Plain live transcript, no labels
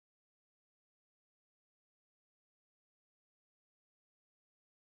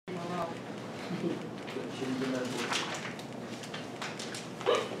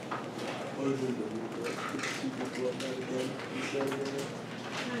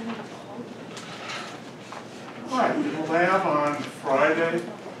Right, in the lab on Friday,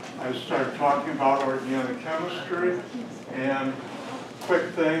 I started talking about organic chemistry, and quick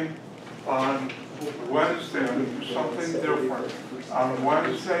thing, on Wednesday, I'm going to do something different. On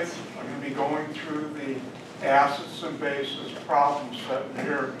Wednesday, I'm going to be going through the acids and bases problem set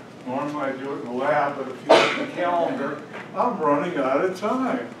here. Normally I do it in the lab, but if you look at the calendar, I'm running out of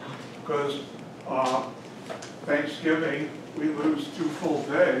time. Because Thanksgiving, we lose 2 full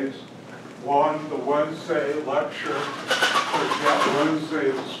days. One, the Wednesday lecture, because that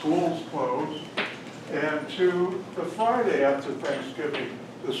Wednesday the schools close. And 2, the Friday after Thanksgiving,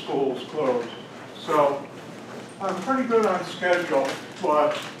 the schools close. So I'm pretty good on schedule,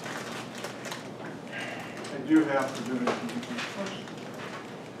 but I do have to do it.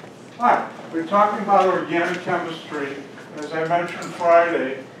 All right, we're talking about organic chemistry. As I mentioned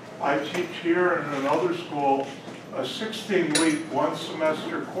Friday, I teach here in another school a 16-week,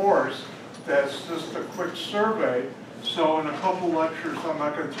 1-semester course that's just a quick survey. So in a couple lectures, I'm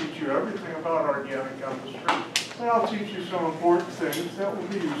not going to teach you everything about organic chemistry, but I'll teach you some important things that will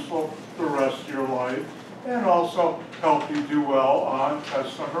be useful the rest of your life and also help you do well on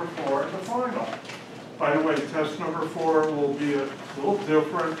test number 4 in the final. By the way, test number 4 will be a little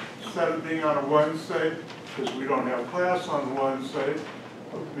different. Instead of being on a Wednesday, because we don't have class on Wednesday,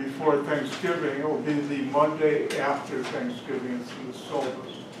 before Thanksgiving, it will be the Monday after Thanksgiving. It's in the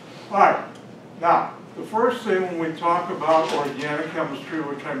syllabus. All right, now, the first thing when we talk about organic chemistry,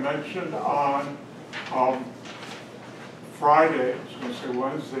 which I mentioned on Friday, I was going to say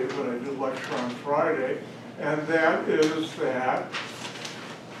Wednesday, but I did lecture on Friday, and that is that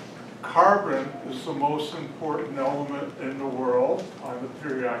carbon is the most important element in the world on the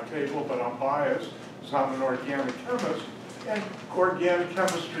periodic table, but I'm biased because I'm an organic chemist, and organic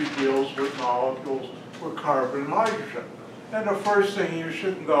chemistry deals with molecules with carbon and hydrogen. And the first thing you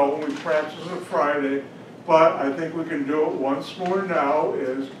should know when we practice on Friday, but I think we can do it once more now,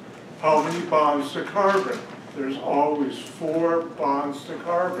 is how many bonds to carbon. There's always 4 bonds to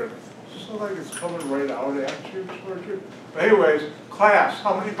carbon. It's just like it's coming right out at you, sort of. But anyways, class,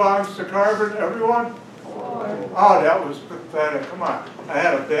 how many bonds to carbon, everyone? 4. Oh, that was pathetic. Come on. I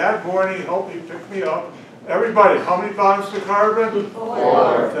had a bad morning. Hope you picked me up. Everybody, how many bonds to carbon?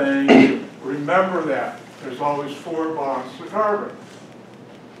 4. Thank you. Remember that. There's always 4 bonds to carbon.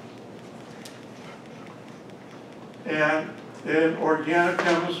 And in organic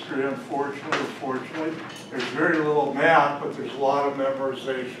chemistry, unfortunately or fortunately, there's very little math, but there's a lot of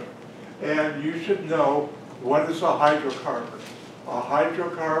memorization. And you should know, what is a hydrocarbon? A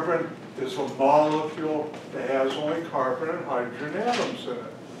hydrocarbon is a molecule that has only carbon and hydrogen atoms in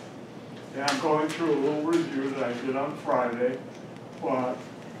it. And I'm going through a little review that I did on Friday.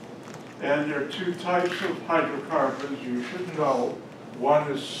 And there are 2 types of hydrocarbons you should know.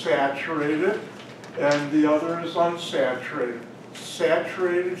 One is saturated, and the other is unsaturated.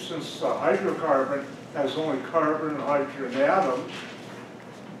 Saturated, since the hydrocarbon has only carbon and hydrogen atoms,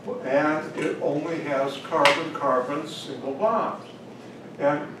 and it only has carbon-carbon single bonds.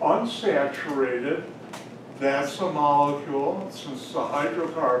 And unsaturated, that's a molecule, since the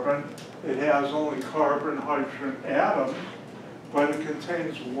hydrocarbon, it has only carbon and hydrogen atoms, but it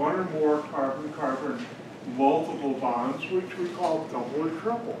contains 1 or more carbon-carbon multiple bonds, which we call double or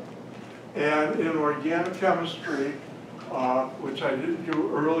triple. And in organic chemistry, which I didn't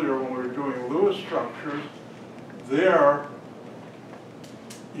do earlier when we were doing Lewis structures, there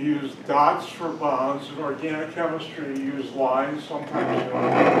you use dots for bonds. In organic chemistry, you use lines, sometimes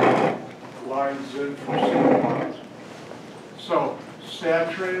lines in for single bonds. So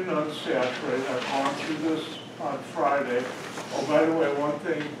saturated and unsaturated, I've gone through this on Friday. Oh, by the way, one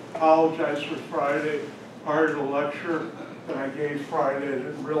thing, apologize for Friday. Part of the lecture that I gave Friday, I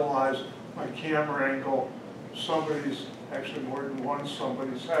didn't realize my camera angle, actually more than one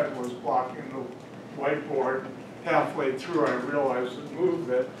somebody's head was blocking the whiteboard. Halfway through, I realized it moved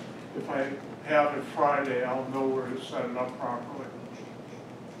it. If I have it Friday, I'll know where to set it up properly.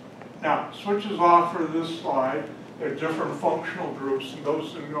 Now, switches off for this slide. There are different functional groups, and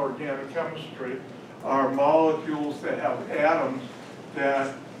those in organic chemistry are molecules that have atoms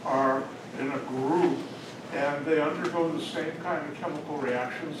that are in a group, and they undergo the same kind of chemical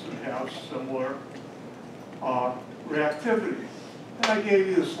reactions and have similar reactivity. And I gave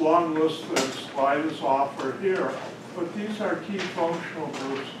you this long list that slide is offered here, but these are key functional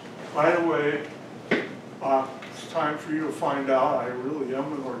groups. By the way, it's time for you to find out I really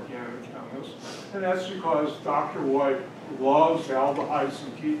am an organic chemist, and that's because Dr. White loves aldehydes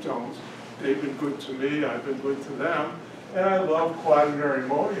and ketones. They've been good to me, I've been good to them, and I love quaternary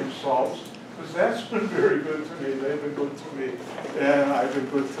ammonium salts, because that's been very good to me. They've been good to me, and I've been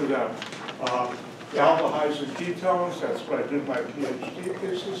good to them. aldehydes and ketones. That's what I did my PhD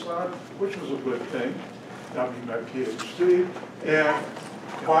thesis on, which was a good thing. That was my PhD. And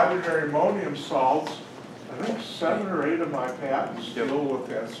quaternary ammonium salts, I think 7 or 8 of my patents deal with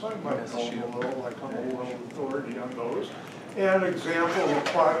that, so I might know a little, like I'm a little authority on those. An example of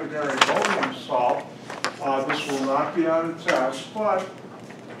quaternary ammonium salt, this will not be on the test, but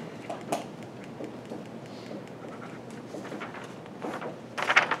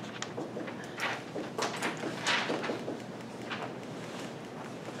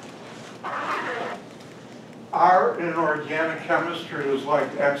R in organic chemistry is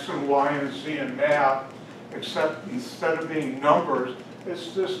like X and Y and Z in math, except instead of being numbers,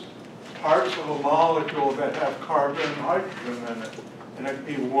 it's just parts of a molecule that have carbon and hydrogen in it. And it can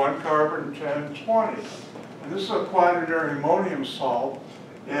be 1 carbon, 10, 20. And this is a quaternary ammonium salt.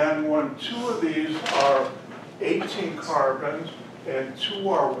 And when 2 of these are 18 carbons and 2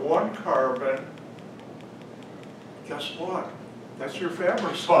 are 1 carbon, guess what? That's your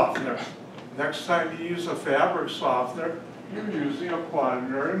fabric softener. Next time you use a fabric softener, you're using a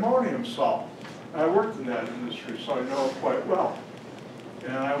quaternary ammonium salt. I worked in that industry, so I know it quite well.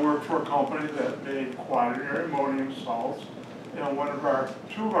 And I worked for a company that made quaternary ammonium salts. And 2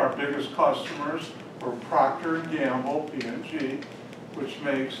 of our biggest customers were Procter & Gamble, P&G, which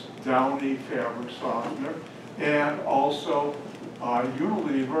makes Downy fabric softener, and also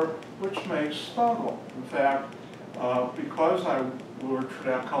Unilever, which makes Stuggle. In fact, because I worked for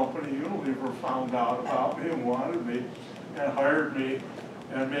that company, Unilever found out about me and wanted me and hired me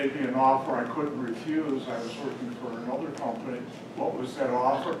and made me an offer I couldn't refuse. I was working for another company. What was that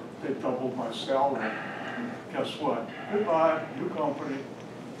offer? They doubled my salary. And guess what? Goodbye, new company.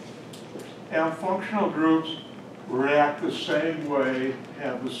 And functional groups react the same way,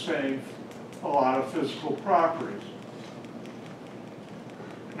 have a lot of physical properties.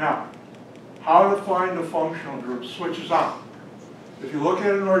 Now, how to find a functional group? Switches on. If you look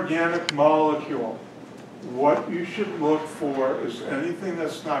at an organic molecule, what you should look for is anything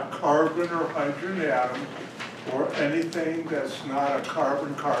that's not carbon or hydrogen atoms, or anything that's not a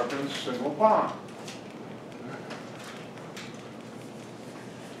carbon-carbon single bond.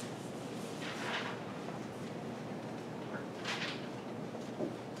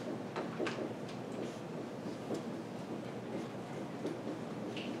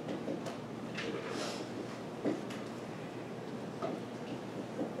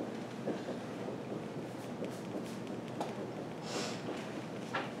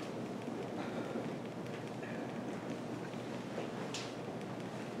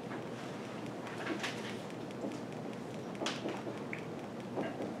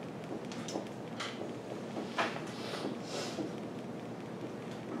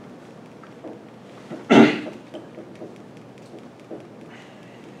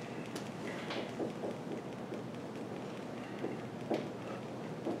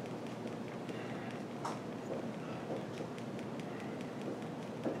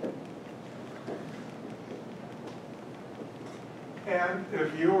 And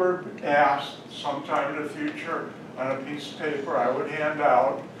if you were asked sometime in the future on a piece of paper, I would hand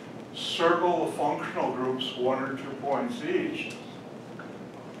out, circle the functional groups 1 or 2 points each.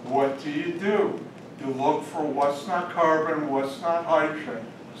 What do? You look for what's not carbon, what's not hydrogen,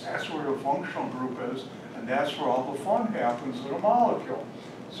 because that's where your functional group is, and that's where all the fun happens in a molecule.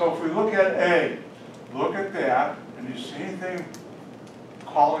 So if we look at A, look at that, and you see anything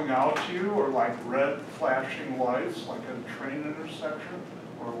calling out to you, or like red flashing lights, like at a train intersection,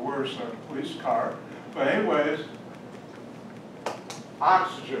 or worse, a police car. But anyways,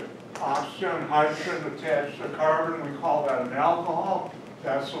 oxygen. Oxygen and hydrogen attached to carbon, we call that an alcohol.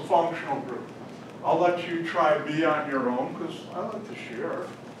 That's a functional group. I'll let you try B on your own, because I like to share.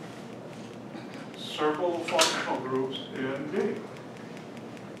 Circle the functional groups in B.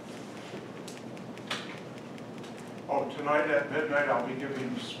 Oh, tonight at midnight I'll be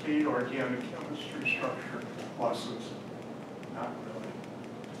giving speed organic chemistry structure lessons. Not really.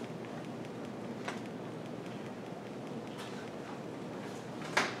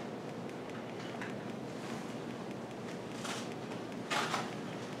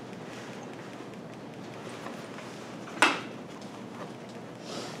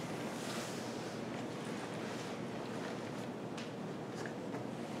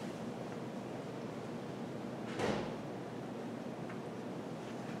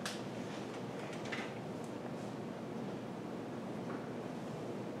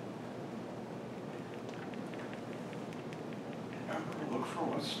 Look for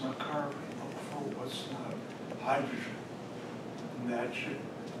what's not carbon, look for what's not hydrogen. And that should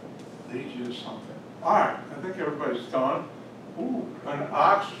lead you to something. All right, I think everybody's done. Ooh, an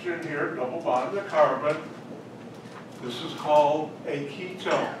oxygen here, double bond to carbon. This is called a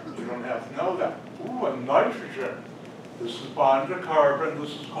ketone. You don't have to know that. Ooh, a nitrogen. This is bonded to carbon.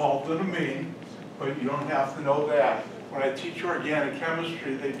 This is called an amine, but you don't have to know that. When I teach organic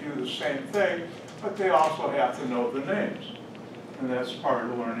chemistry, they do the same thing, but they also have to know the names. And that's part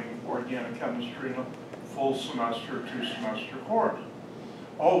of learning organic chemistry in a full semester, 2-semester course.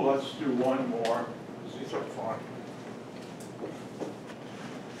 Oh, let's do one more, because these are fun.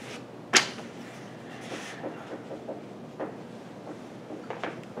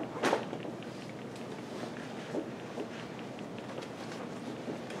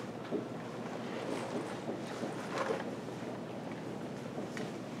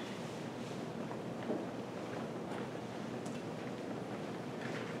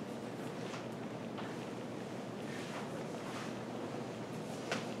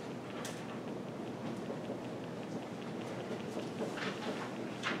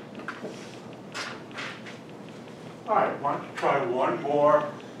 All right, why don't you try one more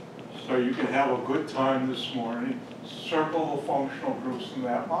so you can have a good time this morning. Circle the functional groups in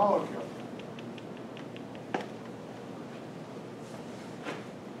that molecule.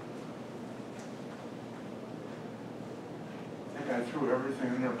 I think I threw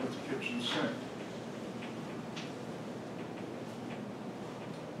everything in there but the kitchen sink.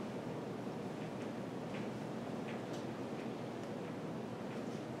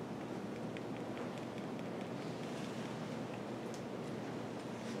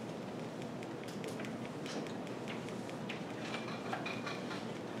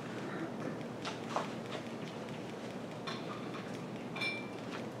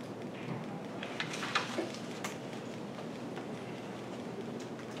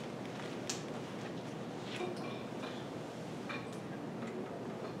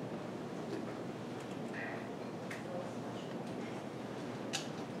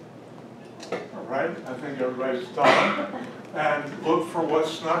 Right? I think everybody's done. And look for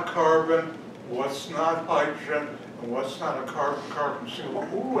what's not carbon, what's not hydrogen, and what's not a carbon-carbon single.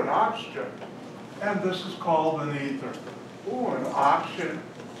 Ooh, an oxygen. And this is called an ether. Ooh, an oxygen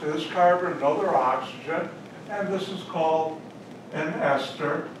to this carbon, another oxygen. And this is called an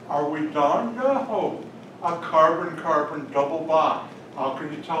ester. Are we done? No. A carbon-carbon double bond. How can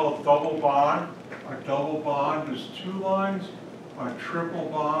you tell a double bond? A double bond is 2 lines. A triple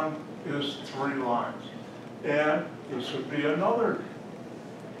bond is 3 lines. And this would be another.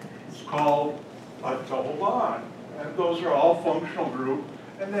 It's called a double bond. And those are all functional group,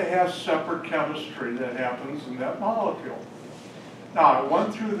 and they have separate chemistry that happens in that molecule. Now, I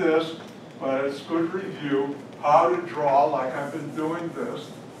went through this, but it's good review, how to draw, like I've been doing this,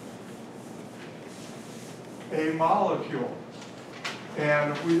 a molecule.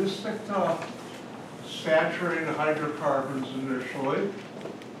 And if we just stick to saturated hydrocarbons initially,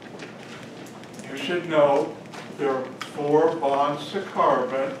 you should know there are 4 bonds to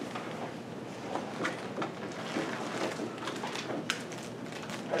carbon.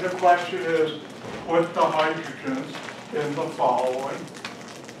 And the question is, put the hydrogens in the following.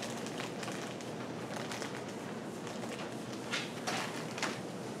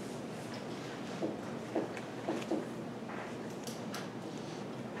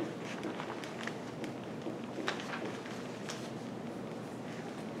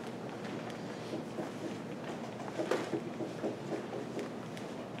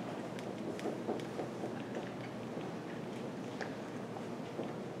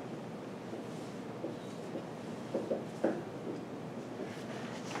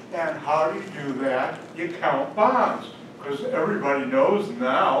 And how do you do that? You count bonds, because everybody knows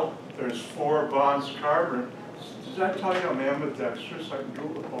now there's 4 bonds to carbon. Does that tell you I'm ambidextrous? I can do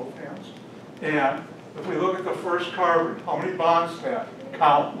it with both hands. And if we look at the first carbon, how many bonds to that?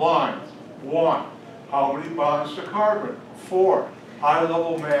 Count lines. 1. How many bonds to carbon? 4.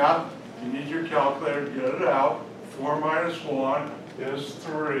 High-level math, you need your calculator to get it out. 4 minus 1 is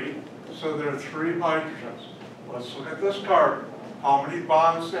 3. So there are 3 hydrogens. Let's look at this carbon. How many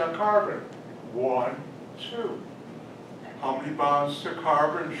bonds to carbon? 1, 2. How many bonds to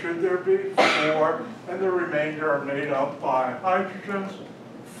carbon should there be? 4. And the remainder are made up by hydrogens.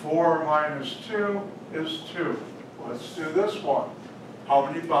 4 minus 2 is 2. Let's do this one. How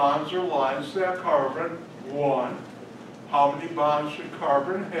many bonds or lines to carbon? 1. How many bonds should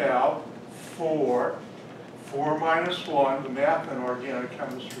carbon have? 4. 4 minus 1. The math in organic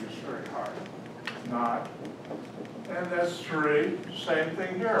chemistry is very hard. Not. And that's 3. Same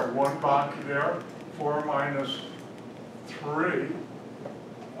thing here. 1 bond to there. 4 minus 3.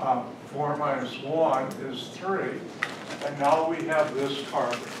 4 minus 1 is 3. And now we have this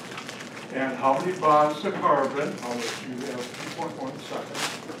carbon. And how many bonds to carbon? I'll let you have 2.1 seconds.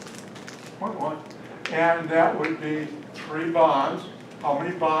 0.1. And that would be 3 bonds. How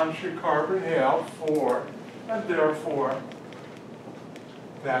many bonds should carbon have? 4. And therefore,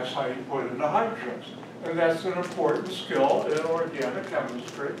 that's how you put in the hydrogens. And that's an important skill in organic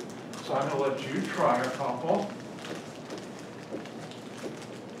chemistry. So I'm going to let you try a couple.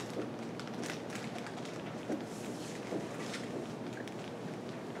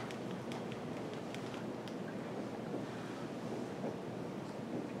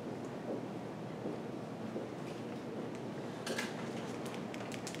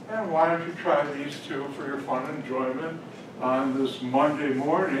 And why don't you try these two for your fun and enjoyment on this Monday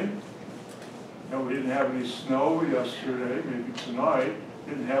morning. And we didn't have any snow yesterday, maybe tonight.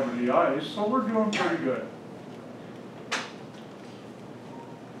 Didn't have any ice, so we're doing pretty good.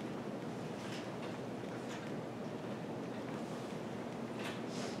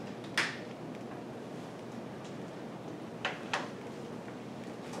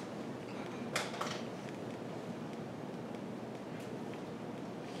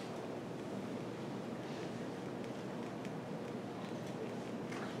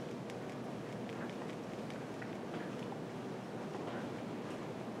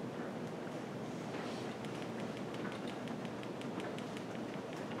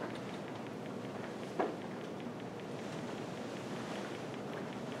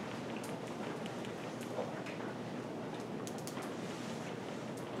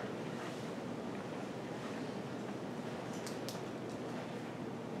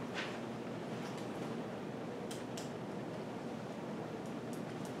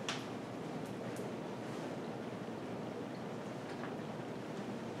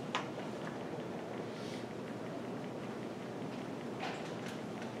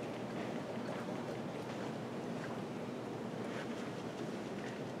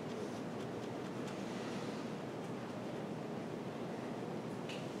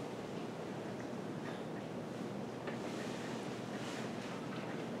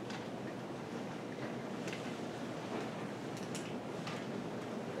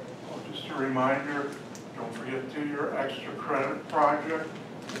 Reminder, don't forget to do your extra credit project.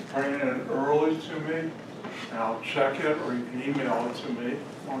 Bring it in early to me, and I'll check it, or you can email it to me.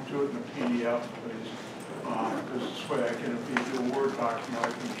 Don't do it in a PDF, please, because this way I can, if you do a Word document,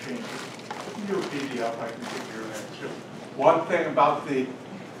 I can change it. If you do a PDF, I can figure that too. One thing about the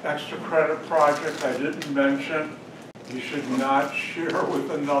extra credit project I didn't mention, you should not share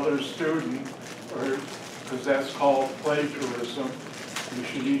with another student, because that's called plagiarism. You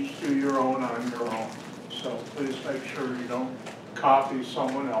should each do your own on your own. So please make sure you don't copy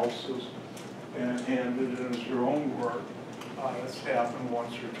someone else's and hand it in as your own work. That's happened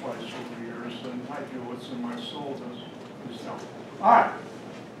once or twice over years, and I do what's in my syllabus. Please don't. All right,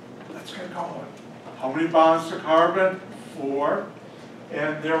 let's get going. How many bonds to carbon? 4.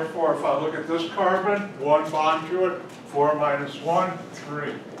 And therefore, if I look at this carbon, 1 bond to it, 4 minus 1,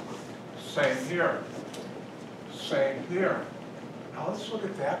 3. Same here. Same here. Now let's look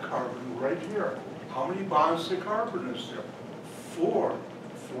at that carbon right here. How many bonds to carbon is there? 4.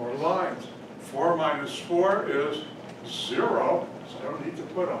 4 lines. 4 minus 4 is 0, so I don't need to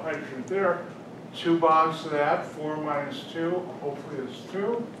put a hydrogen there. 2 bonds to that. 4 minus 2, hopefully is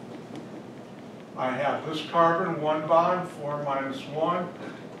 2. I have this carbon, 1 bond, 4 minus 1.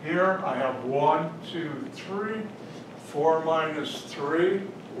 Here I have 1, 2, 3. 4 minus 3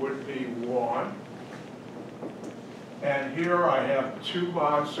 would be 1. And here I have 2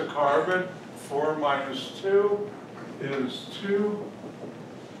 bonds to carbon. 4 minus 2 is 2.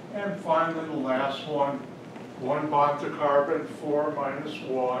 And finally, the last one, 1 bond to carbon, 4 minus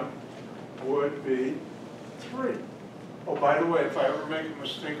 1 would be 3. Oh, by the way, if I ever make a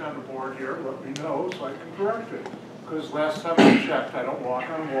mistake on the board here, let me know so I can correct it. Because last time I checked, I don't walk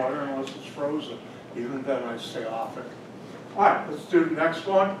on water unless it's frozen. Even then, I stay off it. All right, let's do the next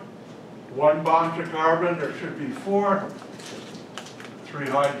one. 1 bond to carbon, there should be 4. 3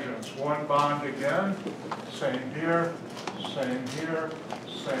 hydrogens. 1 bond again. Same here, same here,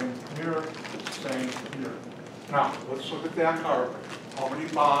 same here, same here. Now, let's look at that carbon. How many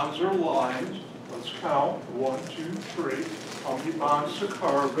bonds or lines? Let's count. 1, 2, 3. How many bonds to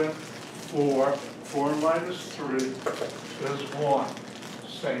carbon? 4. 4 minus 3 is 1.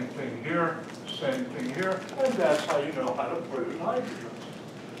 Same thing here, same thing here. And that's how you know how to put in hydrogens.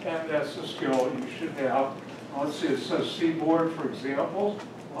 And that's the skill you should have. Let's see, it says seaboard for examples.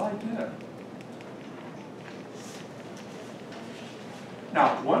 Well, I did.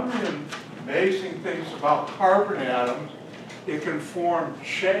 Now, one of the amazing things about carbon atoms, it can form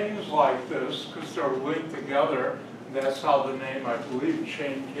chains like this because they're linked together. and that's how the name, I believe,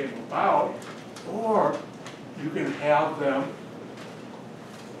 chain came about. Or you can have them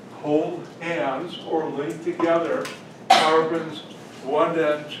hold hands or link together carbons one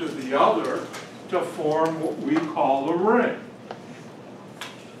end to the other to form what we call a ring.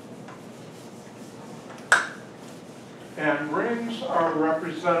 And rings are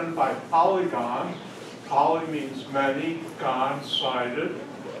represented by polygons. Poly means many, gon, sided.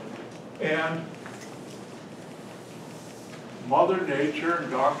 And Mother Nature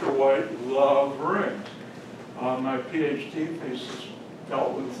and Dr. White love rings. My PhD thesis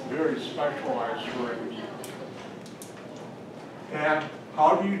dealt with very specialized rings. And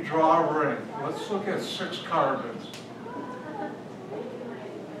how do you draw a ring? Let's look at 6 carbons.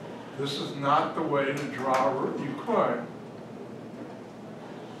 This is not the way to draw a ring. You could.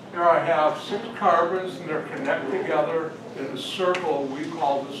 Here I have 6 carbons and they're connected together in a circle. We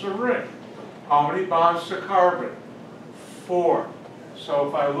call this a ring. How many bonds to carbon? 4. So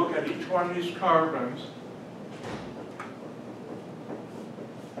if I look at each one of these carbons,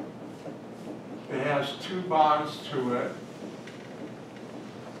 it has 2 bonds to it.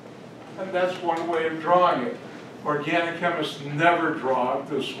 And that's one way of drawing it. Organic chemists never draw it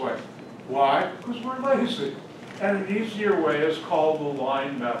this way. Why? Because we're lazy. And an easier way is called the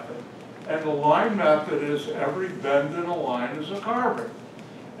line method. And the line method is every bend in a line is a carbon.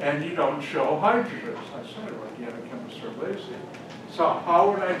 And you don't show hydrogens. I said organic chemists are lazy. So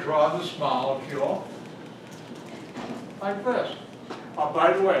how would I draw this molecule? Like this.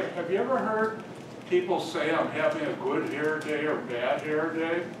 By the way, have you ever heard people say I'm having a good hair day or bad hair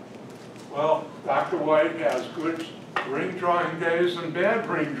day? Well, Dr. White has good ring drawing days and bad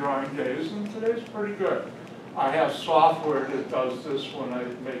ring drawing days, and today's pretty good. I have software that does this when I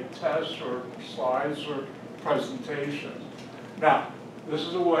make tests or slides or presentations. Now, this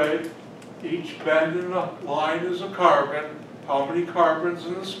is a way, each bend in the line is a carbon. How many carbons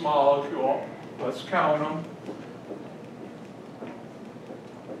in this molecule? Let's count them.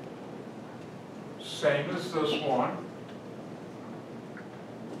 Same as this one.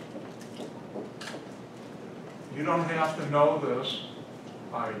 You don't have to know this.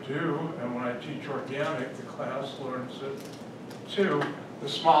 I do, and when I teach organic, the class learns it too.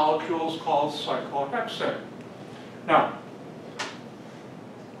 This molecule is called cyclohexane. Now,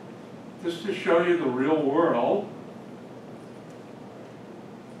 just to show you the real world,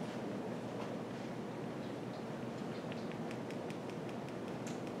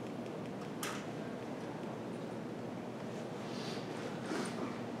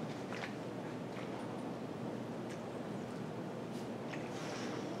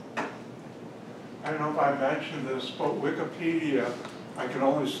 I don't know if I mentioned this, but Wikipedia, I can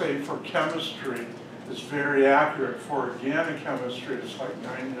only say for chemistry, is very accurate. For organic chemistry, it's like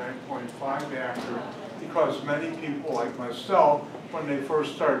 99.5 accurate, because many people like myself, when they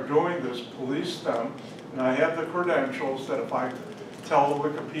first started doing this, policed them, and I have the credentials that if I tell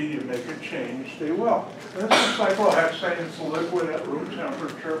Wikipedia to make a change, they will. And this is cyclohexane, it's a liquid at room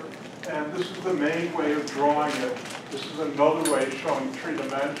temperature, and this is the main way of drawing it. This is another way showing 3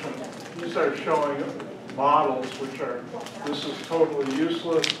 dimensions. These are showing models, which are, this is totally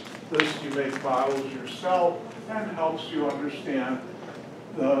useless. This, you make models yourself, and helps you understand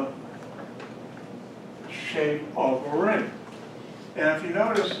the shape of a ring. And if you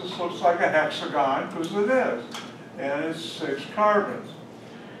notice, this looks like a hexagon, because it is. And it's 6 carbons.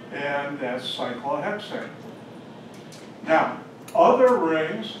 And that's cyclohexane. Now, other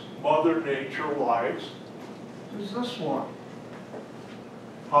rings Mother Nature likes is this one.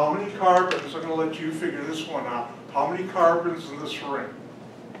 How many carbons? I'm going to let you figure this one out. How many carbons in this ring?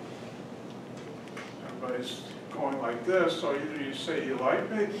 Everybody's going like this, so either you say you like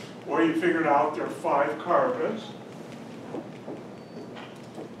me, or you figured out there are 5 carbons.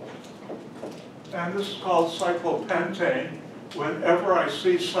 And this is called cyclopentane. Whenever I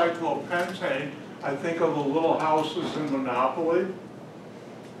see cyclopentane, I think of the little houses in Monopoly.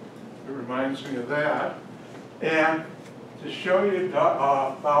 It reminds me of that. And to show you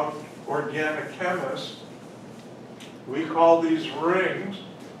about organic chemists, we call these rings.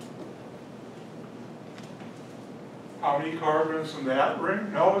 How many carbons in that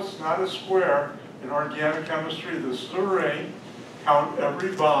ring? No, it's not a square. In organic chemistry, this is a ring. Count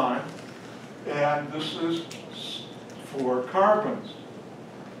every bond. And this is 4 carbons.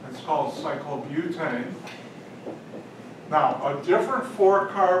 It's called cyclobutane. Now, a different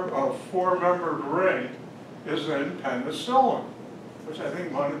 4-membered ring is in penicillin, which I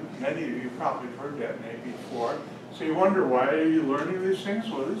think many of you probably have heard that name before. So you wonder, why are you learning these things?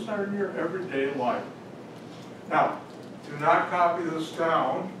 Well, these are in your everyday life. Now, do not copy this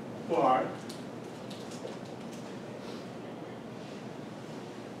down, but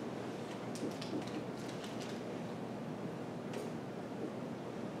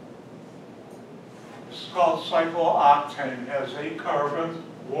called cyclooctane. It has 8 carbons.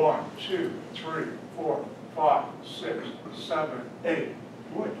 1, 2, 3, 4, 5, 6, 7, 8.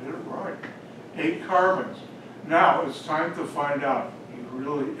 Boy, I did it right. 8 carbons. Now it's time to find out he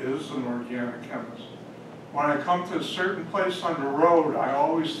really is an organic chemist. When I come to a certain place on the road, I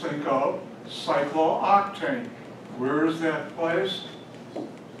always think of cyclooctane. Where is that place?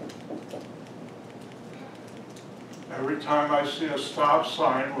 Every time I see a stop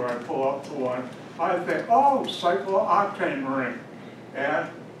sign where I pull up to one, I think, oh, cyclooctane ring. And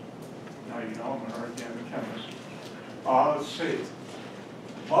now you know I'm an organic chemist. Let's see.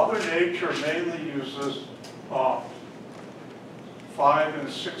 Mother Nature mainly uses 5 and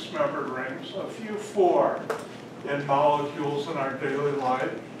 6 membered rings, a few 4 in molecules in our daily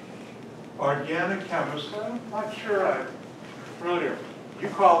life. Organic chemists, I'm not sure I'm familiar. You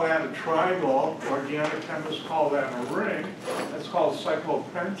call that a triangle, organic chemists call that a ring. That's called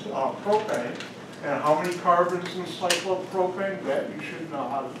cyclopropane. And how many carbons in cyclopropane? That you should know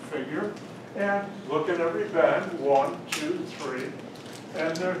how to figure. And look at every bend, 1, 2, 3,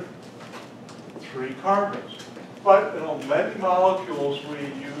 and there are 3 carbons. But in many molecules we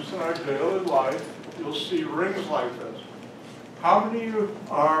use in our daily life, you'll see rings like this. How many of you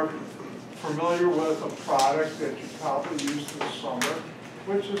are familiar with a product that you probably use this summer,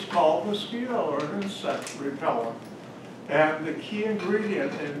 which is called mosquito or an insect repellent? And the key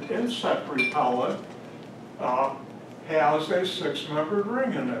ingredient in insect repellent has a 6-membered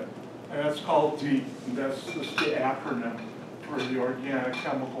ring in it. And it's called DEET, and that's just the acronym for the organic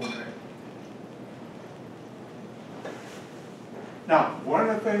chemical name. Now, one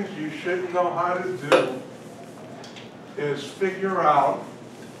of the things you should know how to do is figure out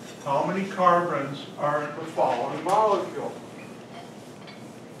how many carbons are in the following molecule.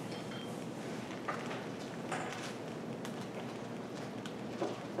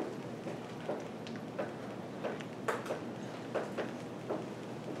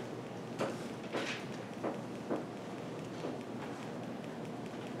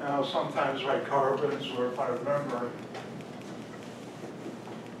 Now, sometimes write carbons, or if I remember,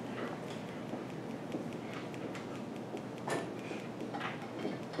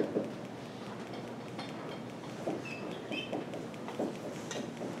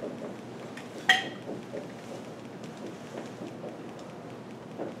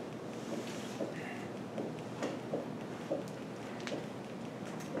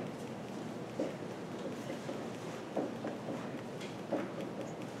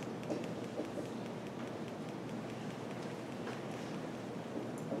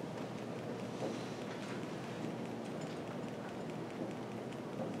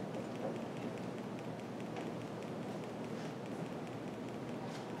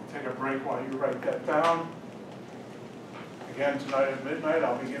 take a break while you write that down. Again, tonight at midnight,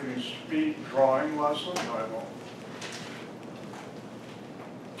 I'll be giving you a speed drawing lesson. No, I won't.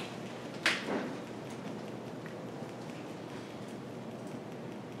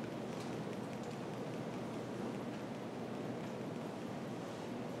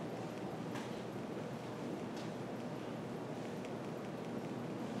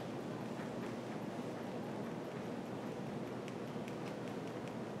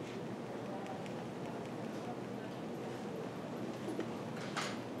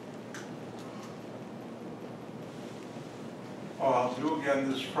 I'll do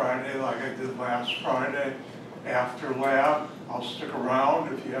again this Friday like I did last Friday. After lab, I'll stick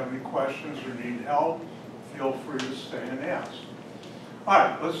around. If you have any questions or need help, feel free to stay and ask. All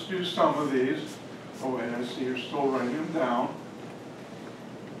right, let's do some of these. Oh wait, I see you're still writing them down.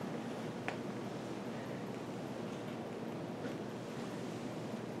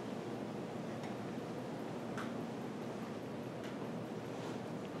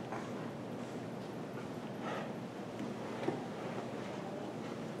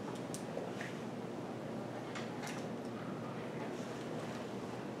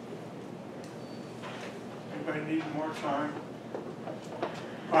 Anybody need more time?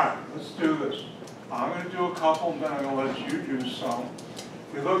 All right, let's do this. I'm going to do a couple, and then I'm going to let you do some.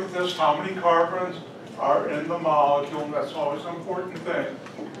 If we look at this, how many carbons are in the molecule? And that's always an important thing.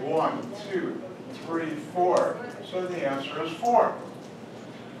 1, 2, 3, 4. So the answer is 4.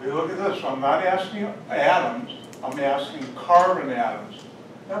 If we look at this, I'm not asking atoms, I'm asking carbon atoms.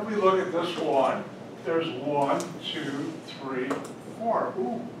 Now if we look at this one, there's 1, 2, 3, 4.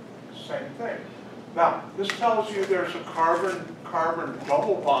 Ooh, same thing. Now, this tells you there's a carbon-carbon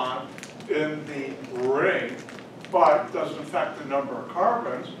double bond in the ring, but doesn't affect the number of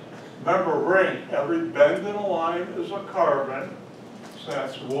carbons. Remember, ring, every bend in a line is a carbon. So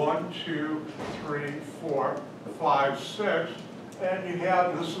that's 1, 2, 3, 4, 5, 6. and you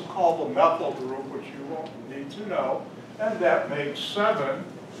have, this is called the methyl group, which you won't need to know, and that makes 7.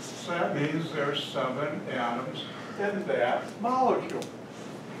 So that means there's 7 atoms in that molecule.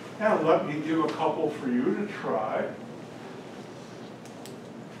 Now let me give a couple for you to try.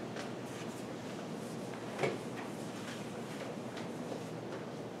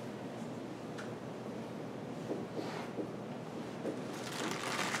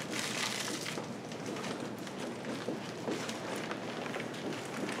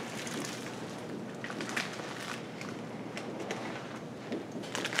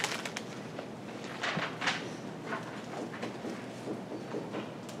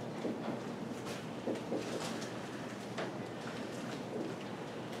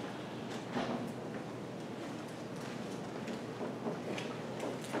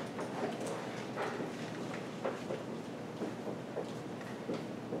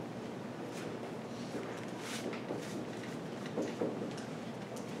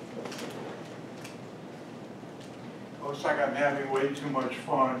 Looks like I'm having way too much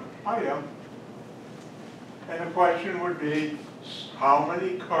fun. I am. And the question would be, how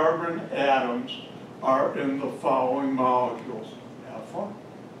many carbon atoms are in the following molecules? Have fun.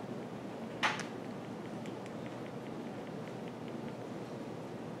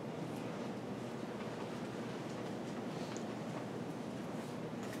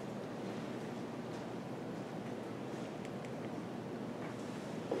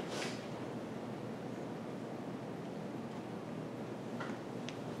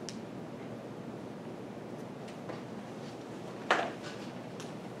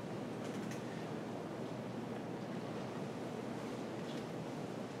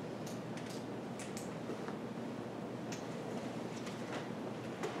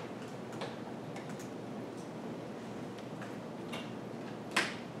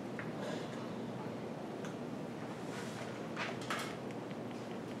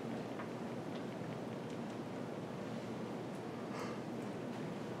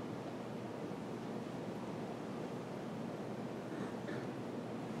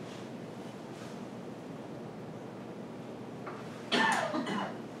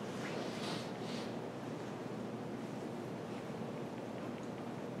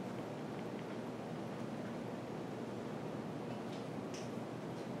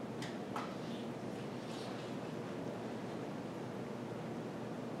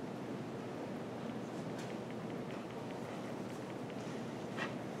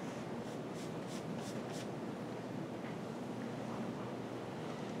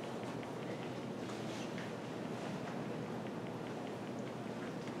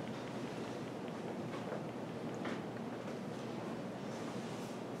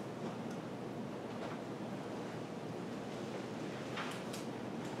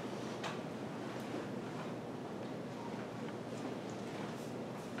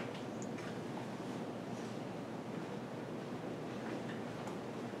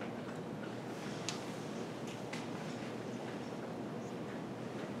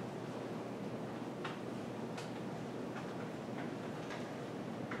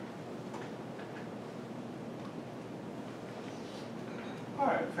 All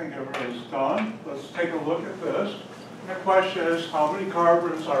right, I think everybody's done. Let's take a look at this. And the question is, how many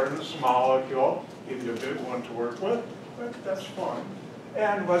carbons are in this molecule? Give you a big one to work with, but that's fun.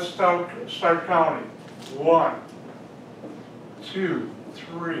 And let's start counting. 1, 2,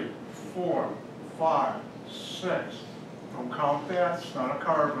 3, 4, 5, 6. Don't count that, it's not a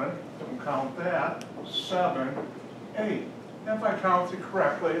carbon. Don't count that. 7, 8. And if I counted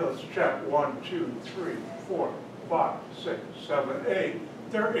correctly, let's check. 1, 2, 3, 4, 5, 6, 7, 8.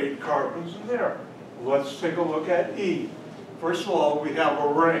 There are 8 carbons in there. Let's take a look at E. First of all, we have a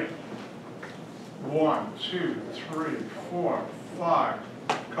ring. 1, 2, 3, 4, 5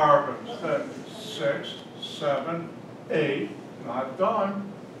 carbons. Then 6, 7, 8. Not done.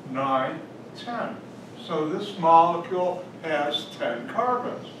 9, 10. So this molecule has 10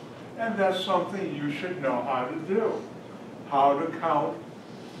 carbons. And that's something you should know how to do. How to count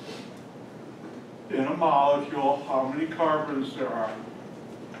in a molecule how many carbons there are.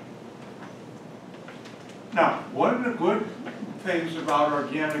 Now, one of the good things about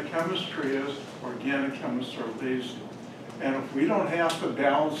organic chemistry is organic chemists are lazy. And if we don't have to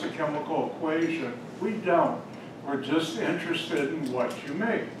balance a chemical equation, we don't. We're just interested in what you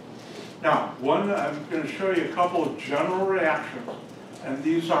make. Now, I'm going to show you a couple of general reactions, and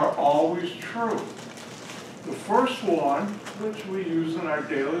these are always true. The first one, which we use in our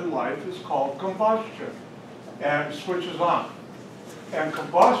daily life, is called combustion, and it switches on. And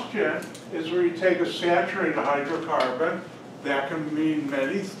combustion is where you take a saturated hydrocarbon that can mean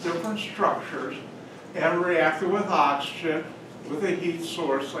many different structures and react it with oxygen, with a heat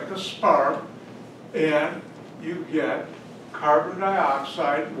source like a spark, and you get carbon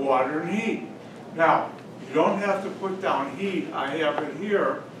dioxide, water, and heat. Now, you don't have to put down heat, I have it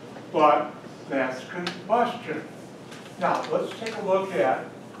here, but that's combustion. Now, let's take a look at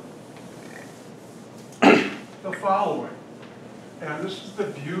the following. And this is the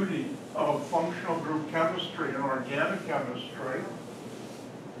beauty of functional group chemistry and organic chemistry.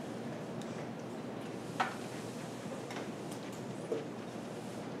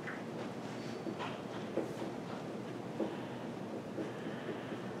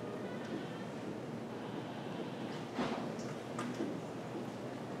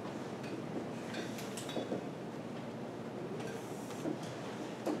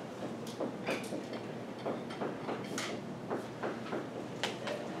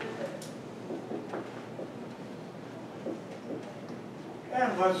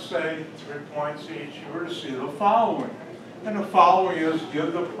 And let's say 3 points each, you were to see the following. And the following is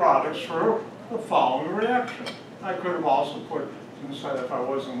give the products for the following reaction. I could have also put inside, if I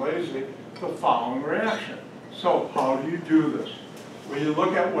wasn't lazy, the following reaction. So how do you do this? Well, you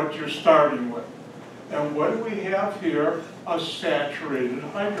look at what you're starting with. And what do we have here? A saturated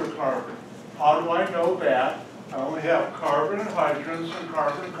hydrocarbon. How do I know that? I only have carbon and hydrogens and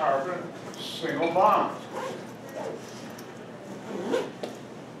carbon-carbon single bonds.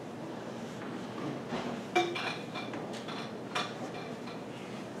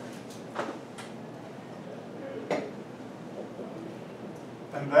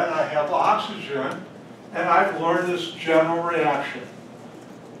 And then I have oxygen, and I've learned this general reaction.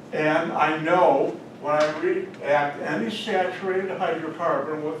 And I know when I react any saturated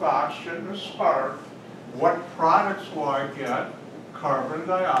hydrocarbon with oxygen and a spark, what products will I get? Carbon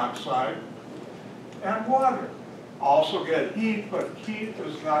dioxide and water. Also get heat, but heat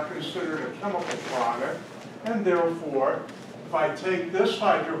is not considered a chemical product, and therefore, if I take this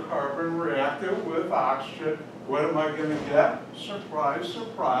hydrocarbon, react it with oxygen, what am I going to get? Surprise,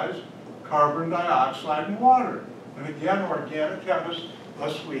 surprise, carbon dioxide and water. And again, organic chemists,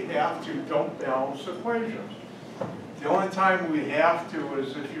 unless we have to, don't balance equations. The only time we have to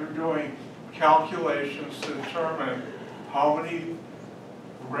is if you're doing calculations to determine how many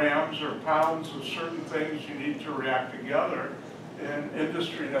grams or pounds of certain things you need to react together. In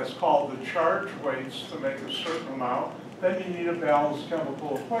industry, that's called the charge weights to make a certain amount. Then you need a balanced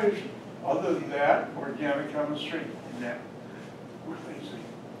chemical equation. Other than that, organic chemistry, nah, we're lazy.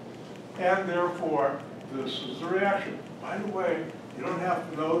 And therefore, this is the reaction. By the way, you don't have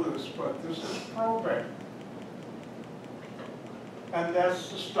to know this, but this is propane. And that's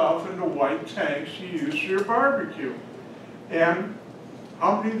the stuff in the white tanks you use for your barbecue. And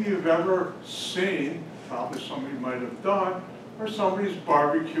how many of you have ever seen, probably somebody might have done, where somebody's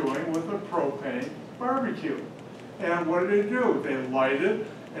barbecuing with a propane barbecue? And what do? They light it,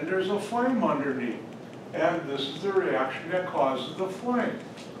 and there's a flame underneath. And this is the reaction that causes the flame.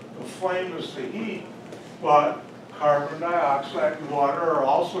 The flame is the heat, but carbon dioxide and water are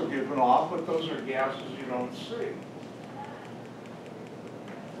also given off, but those are gases you don't see.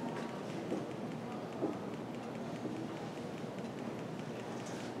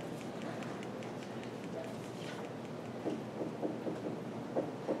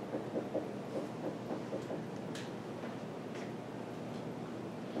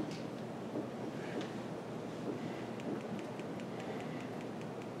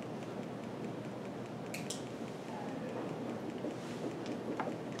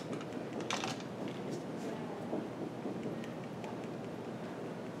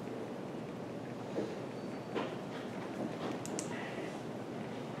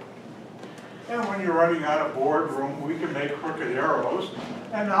 And when you're running out of boardroom, we can make crooked arrows.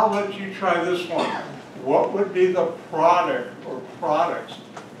 And I'll let you try this one. What would be the product or products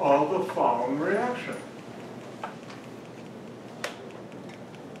of the following reaction?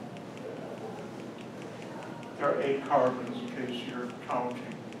 There are 8 carbons in case you're counting.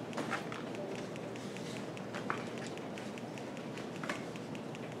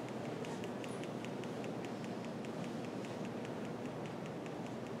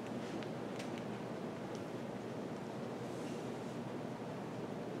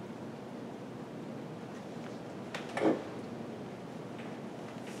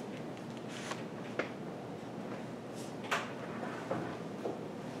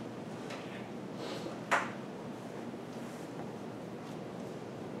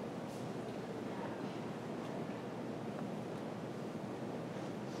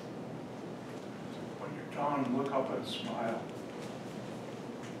 And look up and smile.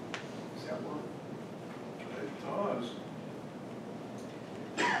 Does that work? It does.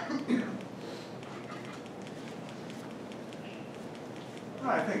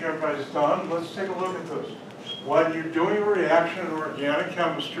 I think everybody's done. Let's take a look at this. When you're doing a reaction in organic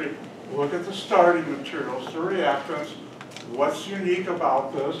chemistry, look at the starting materials, the reactants. What's unique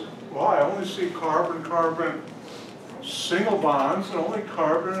about this? Well, I only see carbon-carbon single bonds and only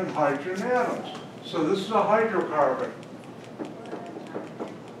carbon and hydrogen atoms. So this is a hydrocarbon.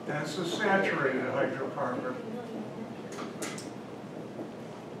 And it's a saturated hydrocarbon.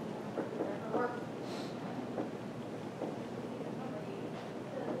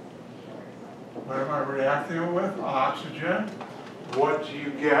 What am I reacting with? Oxygen. What do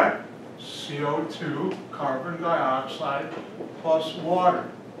you get? CO2, carbon dioxide, plus water.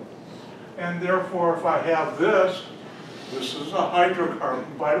 And therefore, if I have this is a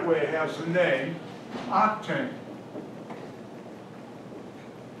hydrocarbon. By the way, it has the name octane.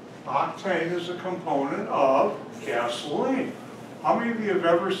 Octane is a component of gasoline. How many of you have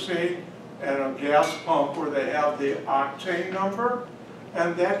ever seen at a gas pump where they have the octane number?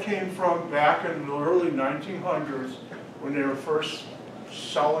 And that came from back in the early 1900s when they were first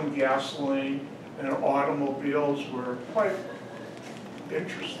selling gasoline, and automobiles were quite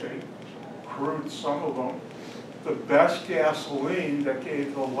interesting, crude, some of them. The best gasoline that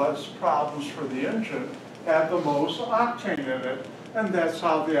gave the less problems for the engine had the most octane in it, and that's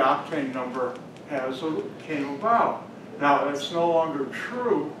how the octane number came about. Now, that's no longer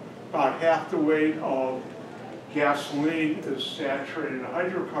true. About half the weight of gasoline is saturated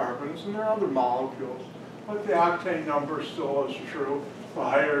hydrocarbons, and there are other molecules, but the octane number still is true. The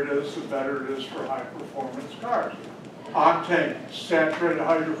higher it is, the better it is for high-performance cars. Octane, saturated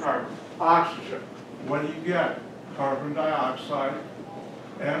hydrocarbon. Oxygen, what do you get? Carbon dioxide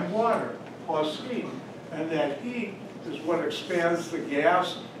and water, plus heat. And that heat is what expands the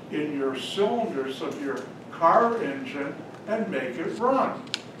gas in your cylinders of your car engine and make it run.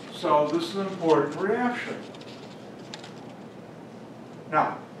 So this is an important reaction.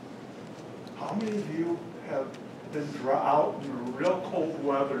 Now, how many of you have been out in real cold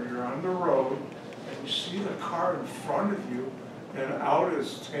weather, you're on the road, and you see the car in front of you, and out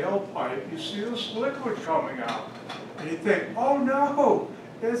its tailpipe, you see this liquid coming out. And you think, oh no,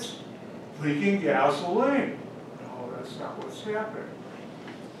 it's leaking gasoline. No, that's not what's happening.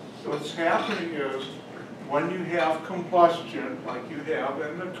 What's happening is, when you have combustion, like you have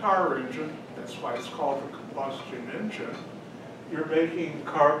in the car engine, that's why it's called a combustion engine, you're making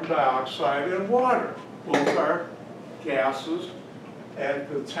carbon dioxide and water. Both are gases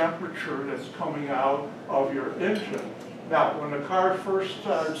at the temperature that's coming out of your engine. Now, when the car first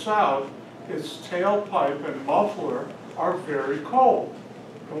starts out, its tailpipe and muffler are very cold.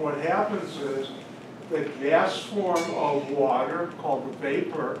 And what happens is the gas form of water, called the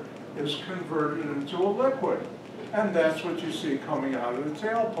vapor, is converted into a liquid. And that's what you see coming out of the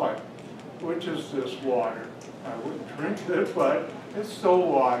tailpipe, which is this water. I wouldn't drink it, but it's still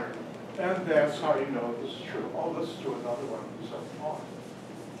water. And that's how you know this is true. Oh, let's do another one.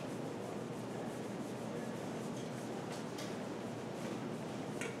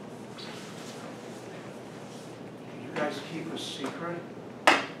 You guys keep a secret?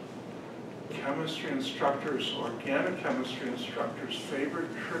 Chemistry instructors, organic chemistry instructors' favorite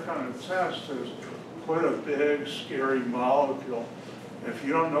trick on a test is put a big, scary molecule. If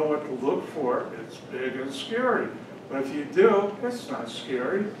you don't know what to look for, it's big and scary. But if you do, it's not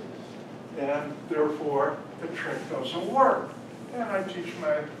scary. And therefore, the trick doesn't work. And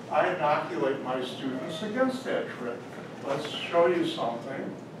I inoculate my students against that trick. Let's show you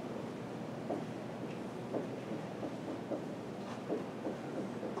something.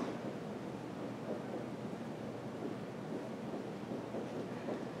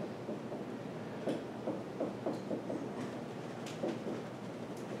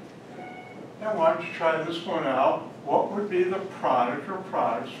 Now, why don't you try this one out? What would be the product or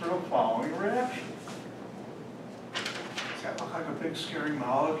products for the following reaction? Does that look like a big scary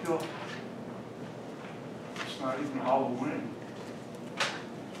molecule? It's not even Halloween.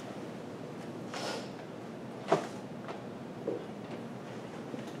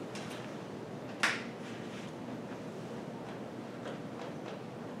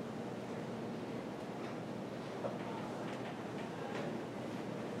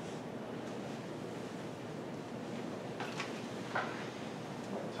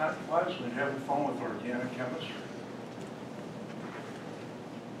 Time flies when you're having fun with organic chemistry.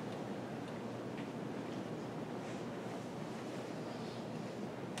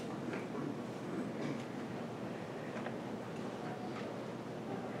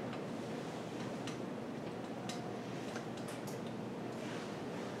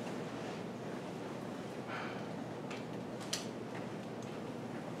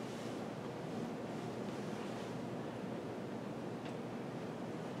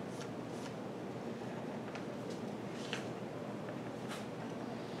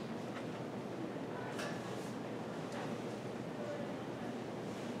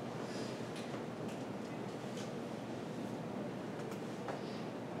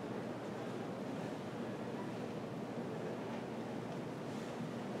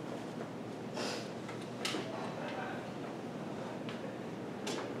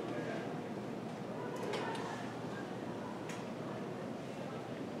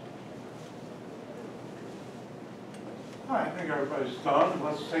 I think everybody's done.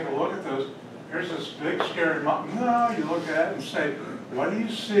 Let's take a look at this. Here's this big scary mountain. No, you look at it and say, what do you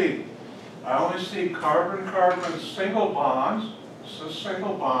see? I only see carbon-carbon single bonds. This is a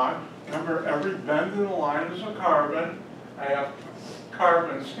single bond. Remember, every bend in the line is a carbon. I have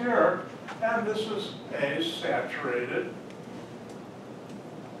carbons here, and this is A saturated.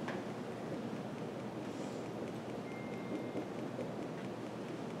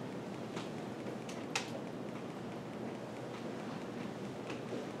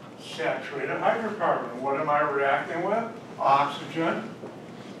 Saturated hydrocarbon. What am I reacting with? Oxygen.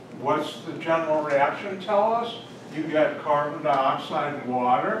 What's the general reaction tell us? You get carbon dioxide and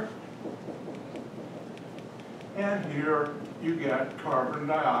water. And here you get carbon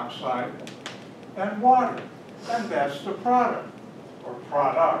dioxide and water. And that's the product, or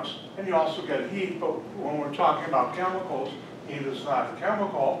products. And you also get heat, but when we're talking about chemicals, heat is not a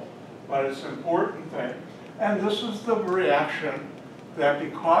chemical, but it's an important thing. And this is the reaction that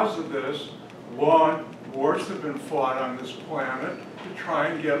because of this, wars have been fought on this planet to try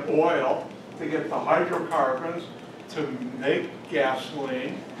and get oil, to get the hydrocarbons to make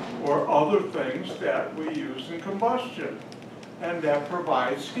gasoline or other things that we use in combustion. And that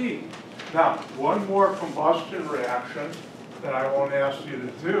provides heat. Now, one more combustion reaction that I won't ask you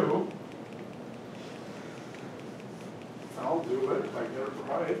to do. I'll do it if I get it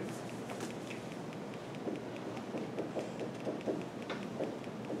right.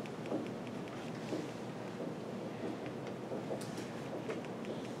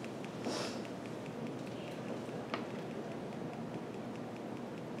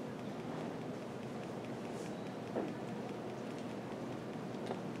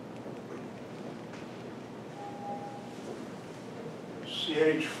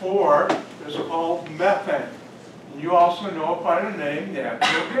 CH4 is called methane. You also know it by the name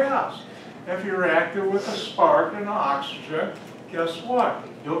natural gas. If you react it with a spark and oxygen, guess what?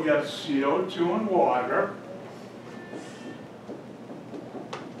 You'll get CO2 and water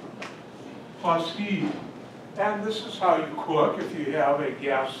plus heat. And this is how you cook if you have a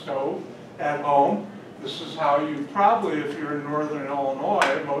gas stove at home. This is how you probably, if you're in northern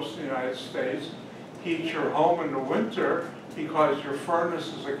Illinois, most of the United States, heat your home in the winter because your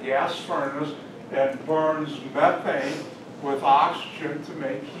furnace is a gas furnace and burns methane with oxygen to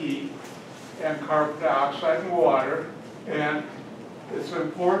make heat and carbon dioxide and water. And it's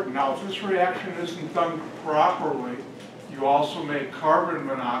important. Now, if this reaction isn't done properly, you also make carbon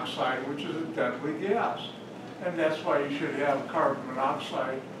monoxide, which is a deadly gas. And that's why you should have a carbon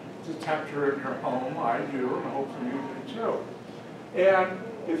monoxide detector in your home. I do, and hopefully you do too. And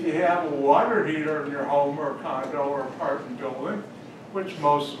if you have a water heater in your home or condo or apartment building, which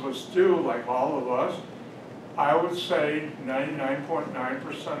most of us do, like all of us, I would say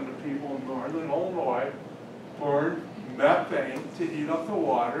 99.9% of the people in northern Illinois burn methane to heat up the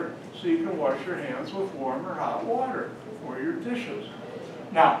water so you can wash your hands with warm or hot water for your dishes.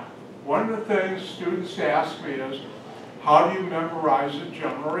 Now, one of the things students ask me is, how do you memorize a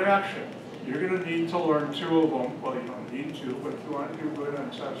general reaction? You're going to need to learn two of them. Well, you don't need to, but if you want to do good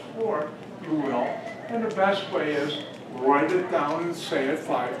on test 4, you will. And the best way is write it down and say it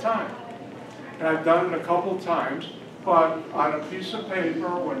 5 times. And I've done it a couple times, but on a piece of paper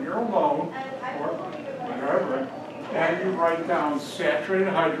when you're alone, or wherever, and you write down saturated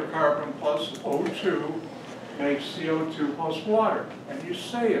hydrocarbon plus O2 makes CO2 plus water, and you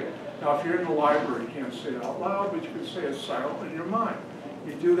say it. Now, if you're in the library, you can't say it out loud, but you can say it silently in your mind.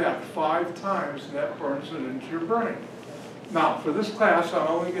 You do that 5 times, and that burns it into your brain. Now, for this class, I'm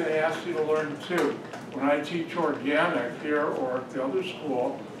only going to ask you to learn 2. When I teach organic here or at the other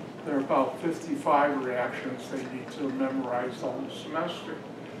school, there are about 55 reactions they need to memorize the whole semester.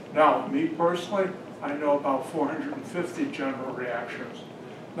 Now, me personally, I know about 450 general reactions.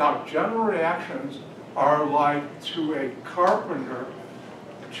 Now, general reactions are like to a carpenter,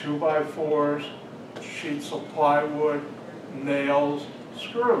 2x4s, sheets of plywood, nails,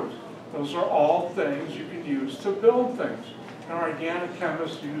 screws. Those are all things you can use to build things. And organic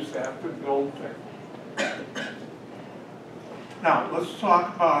chemists use that to build things. Now, let's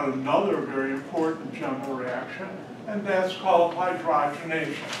talk about another very important general reaction, and that's called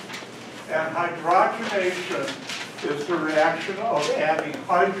hydrogenation. And hydrogenation is the reaction of adding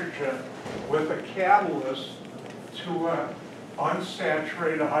hydrogen with a catalyst to an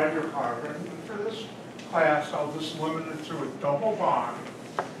unsaturated hydrocarbon. And for this class, I'll just limit it to a double bond.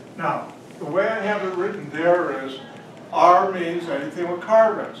 Now, the way I have it written there is R means anything with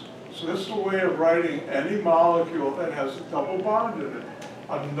carbons. So this is a way of writing any molecule that has a double bond in it.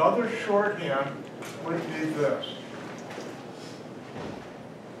 Another shorthand would be this.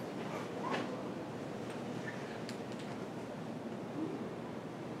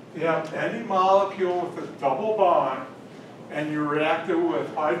 You have any molecule with a double bond, and you react it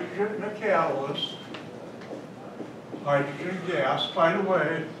with hydrogen in a catalyst, hydrogen gas. By the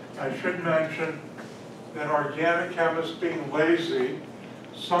way, I should mention that organic chemists being lazy,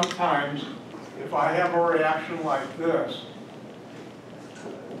 sometimes if I have a reaction like this,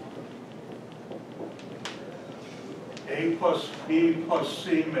 A plus B plus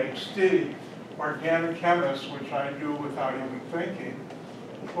C makes D, organic chemists, which I do without even thinking,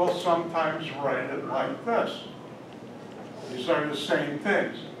 will sometimes write it like this. These are the same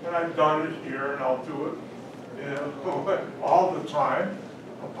things. And I've done it here, and I'll do it all the time.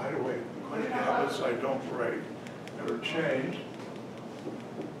 Oh, by the way, good habits I don't break, never change.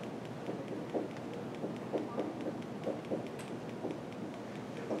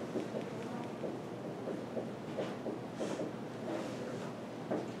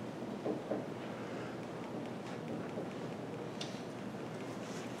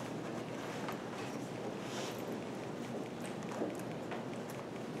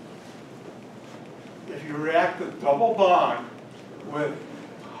 If you react a double bond with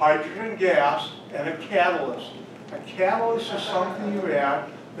hydrogen gas and a catalyst is something you add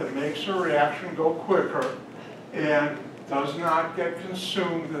that makes a reaction go quicker and does not get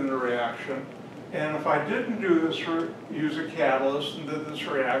consumed in the reaction. And if I didn't do this, use a catalyst and did this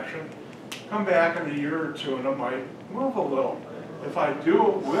reaction, come back in a year or two and it might move a little. If I do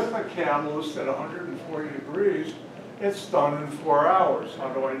it with a catalyst at 140 degrees, it's done in 4 hours. How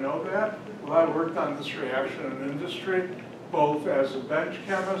do I know that? Well, I worked on this reaction in industry, both as a bench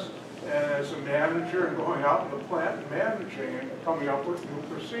chemist and as a manager, and going out in the plant and managing and coming up with new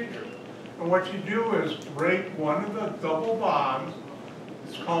procedures. And what you do is break one of the double bonds.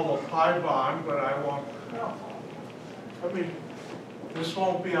 It's called a pi bond, but I won't, this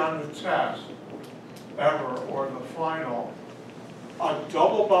won't be on the test ever, or the final. A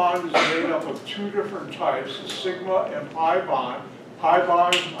double bond is made up of two different types, a sigma and pi bond. Pi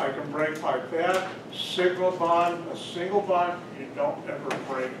bond I can break like that. Sigma bond, a single bond, you don't ever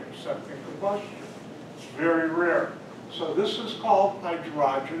break except in combustion. It's very rare. So this is called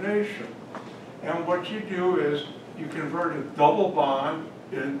hydrogenation. And what you do is you convert a double bond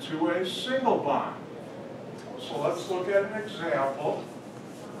into a single bond. So let's look at an example.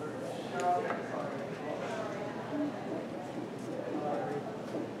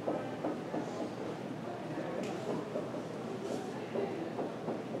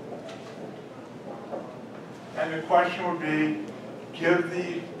 And the question would be, give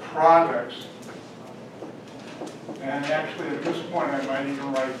the products, and actually at this point I might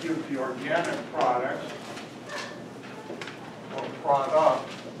even write give the organic products, or product,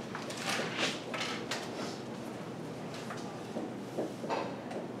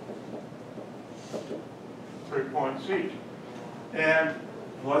 three points each. And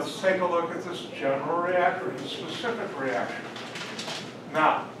let's take a look at this general reactor, the specific reaction.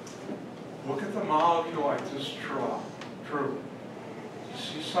 Now, look at the molecule I just drew. You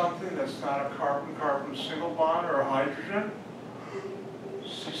see something that's not a carbon-carbon single bond or a hydrogen?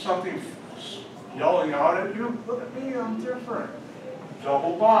 See something yelling out at you? Look at me, I'm different.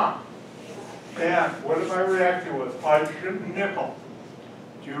 Double bond. And what am I reacting with? Hydrogen and nickel.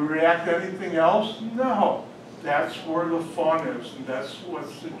 Do you react anything else? No. That's where the fun is, and that's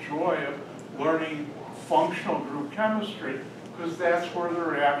what's the joy of learning functional group chemistry, because that's where the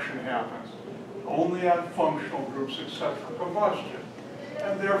reaction happens. Only on functional groups except for combustion.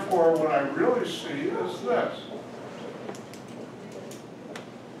 And therefore, what I really see is this.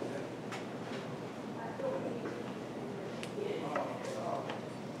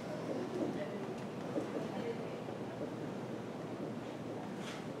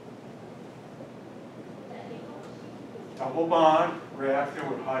 Double bond, reacting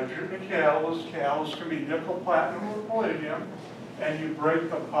with hydrogen and catalyst. Catalyst can be nickel, platinum, or palladium. And you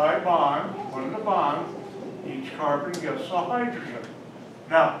break the pi bond, one of the bonds, each carbon gets a hydrogen.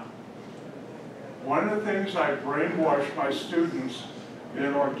 Now, one of the things I brainwash my students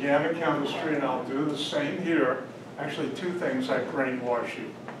in organic chemistry, and I'll do the same here, actually two things I brainwash you.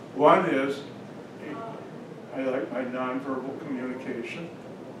 One is, I like my nonverbal communication,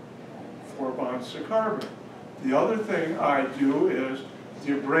 4 bonds to carbon. The other thing I do is,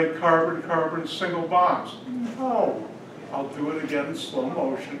 do you break carbon-carbon single bonds? No. I'll do it again in slow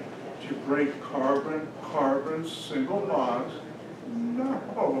motion. Do you break carbon-carbon single bonds?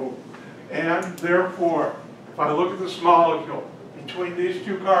 No. And therefore, if I look at this molecule, between these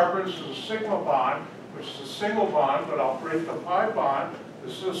two carbons is a sigma bond, which is a single bond, but I'll break the pi bond.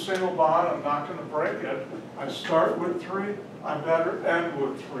 This is a single bond, I'm not going to break it. I start with 3, I better end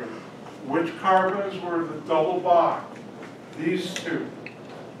with 3. Which carbons were the double bond? These two.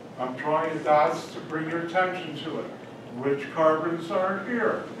 I'm drawing the dots to bring your attention to it. Which carbons are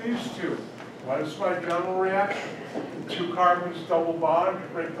here? These two. What is my general reaction? The two carbons double bond, you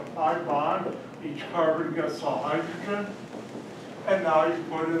break the pi bond, each carbon gets a hydrogen, and now you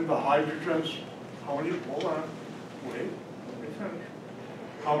put in the hydrogens. How many, hold on, wait, let me finish.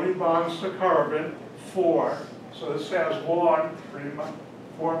 How many bonds to carbon? 4. So this has 1,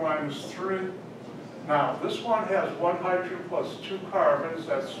 4 minus 3. Now, this one has 1 hydrogen plus 2 carbons,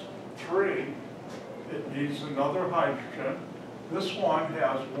 that's 3. It needs another hydrogen. This one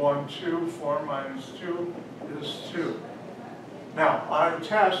has 1, 2, 4 minus 2 is 2. Now, on a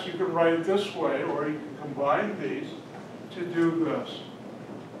test, you can write it this way, or you can combine these to do this.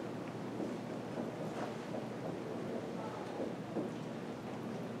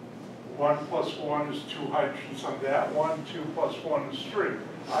 One plus 1 is 2 hydrogens on that one, 2 plus 1 is 3.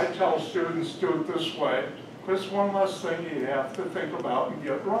 I tell students do it this way, because one less thing you have to think about and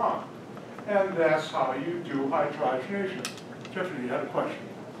get wrong. And that's how you do hydrogenation. Tiffany, you had a question.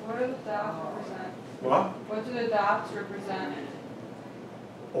 What do the dots represent? What? What do the dots represent?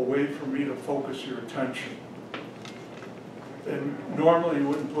 A way for me to focus your attention. And normally you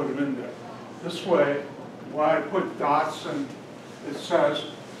wouldn't put them in there. This way, when I put dots in, it says,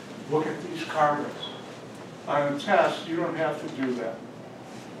 look at these carbons. On a test, you don't have to do that.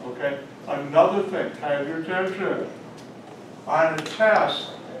 Okay? Another thing, have your attention. On a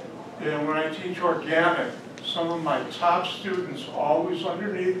test, and when I teach organic, some of my top students, always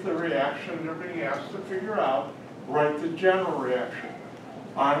underneath the reaction they're being asked to figure out, write the general reaction.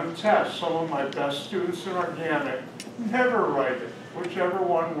 On a test, some of my best students in organic never write it, whichever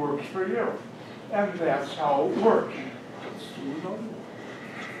one works for you. And that's how it works. Let's do another one.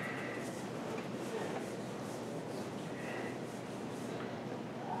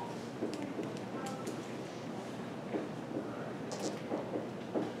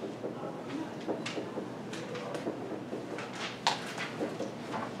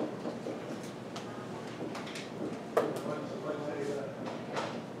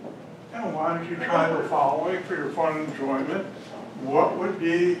 Why don't you try the following for your fun and enjoyment? What would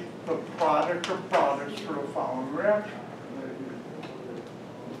be the product or products for the following reaction?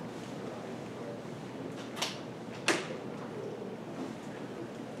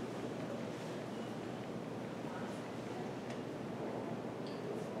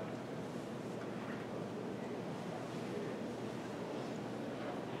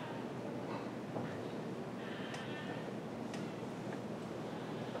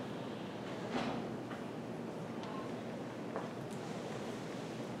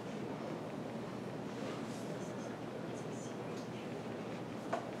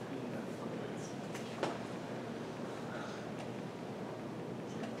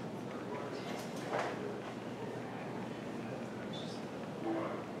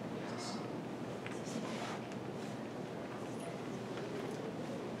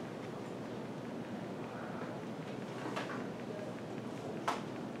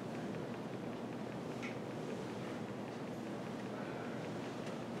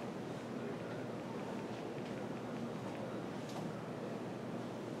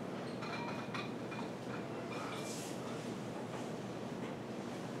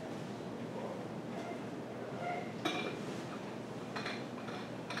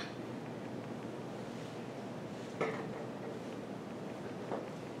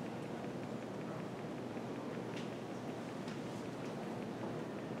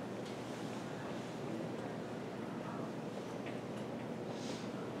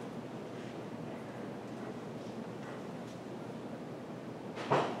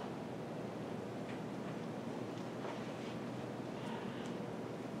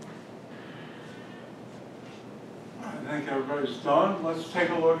 I think everybody's done. Let's take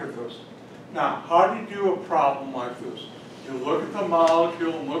a look at this. Now, how do you do a problem like this? You look at the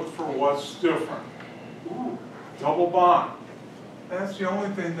molecule and look for what's different. Ooh, double bond. That's the only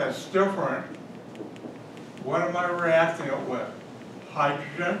thing that's different. What am I reacting it with?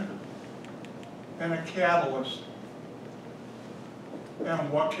 Hydrogen and a catalyst.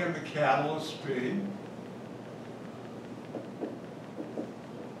 And what can the catalyst be?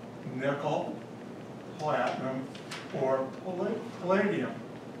 Nickel, platinum, or palladium.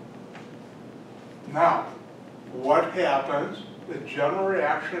 Now, what happens? The general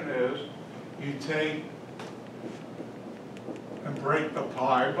reaction is you take and break the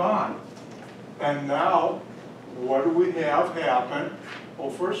pi bond. And now, what do we have happen? Well,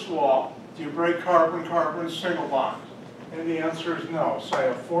 first of all, do you break carbon-carbon single bonds? And the answer is no. So I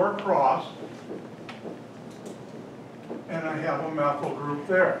have 4 across, and I have a methyl group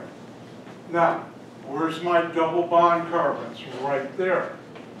there. Now, where's my double bond carbons? Right there.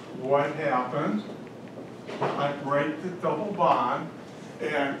 what happens? I break the double bond,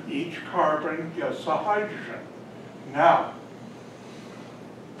 and each carbon gets a hydrogen. Now,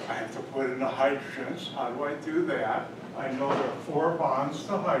 I have to put in the hydrogens. How do I do that? I know there are 4 bonds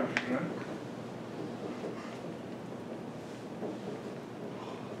to hydrogen.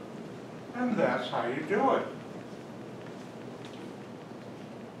 And that's how you do it.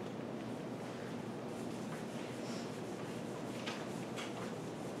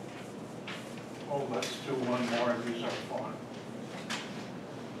 Oh, let's do one more. These are fun.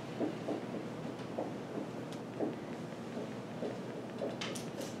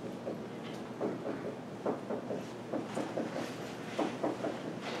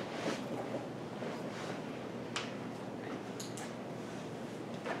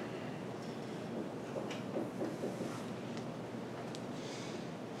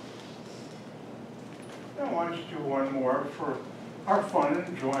 Why don't you do one more for our fun and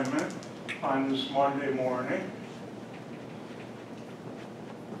enjoyment on this Monday morning.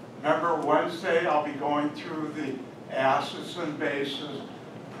 Remember, Wednesday I'll be going through the acids and bases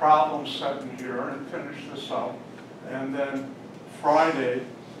problem set in here and finish this up. And then Friday,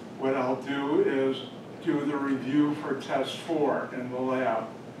 what I'll do is do the review for test 4 in the lab.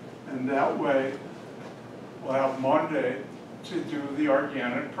 And that way, we'll have Monday to do the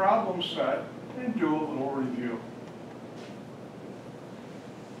organic problem set and do a little review.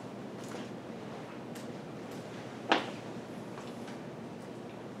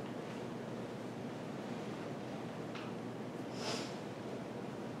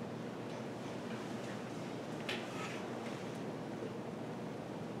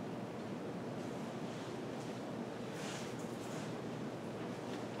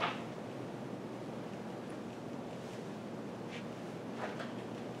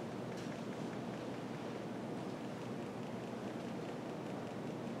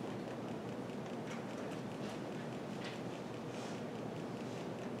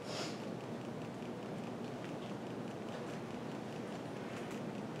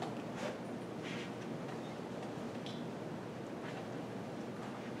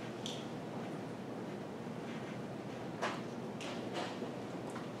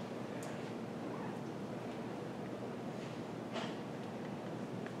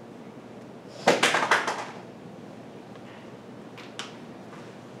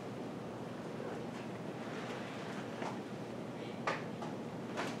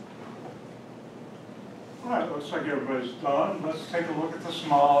 All right, looks like everybody's done. Let's take a look at this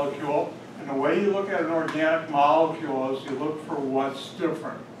molecule. And the way you look at an organic molecule is you look for what's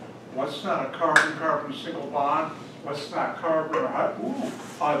different. What's not a carbon-carbon single bond? What's not carbon or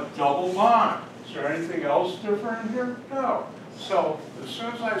a double bond? Is there anything else different in here? No. So as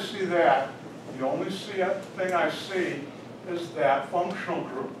soon as I see that, the only thing I see is that functional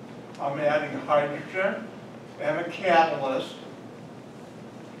group. I'm adding hydrogen and a catalyst.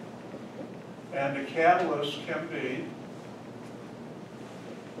 And the catalyst can be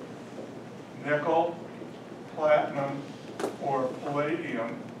nickel, platinum, or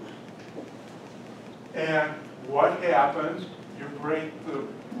palladium. And what happens, you break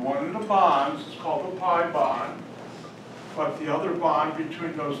one of the bonds, it's called a pi bond, but the other bond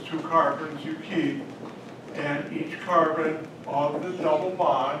between those 2 carbons you keep, and each carbon of the double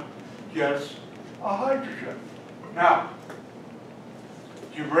bond gets a hydrogen. Now,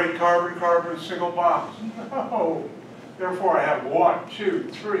 do you break carbon-carbon single bonds? No. Therefore, I have 1, 2,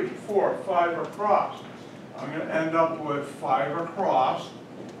 3, 4, 5 across. I'm going to end up with 5 across.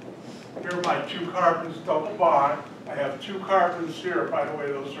 Here are my 2 carbons double bond. I have 2 carbons here. By the way,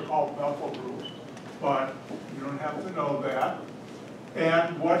 those are called methyl groups, but you don't have to know that.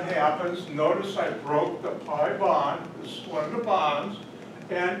 And what happens, notice I broke the pi bond. This is one of the bonds,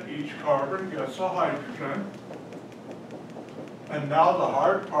 and each carbon gets a hydrogen. And now the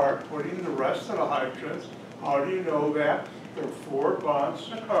hard part, putting the rest of the hydrogens. How do you know that? There are 4 bonds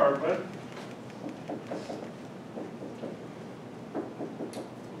to carbon.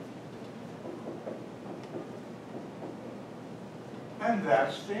 And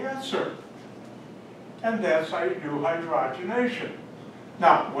that's the answer. And that's how you do hydrogenation.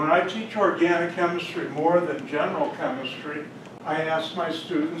 Now, when I teach organic chemistry more than general chemistry, I ask my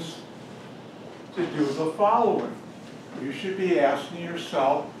students to do the following. You should be asking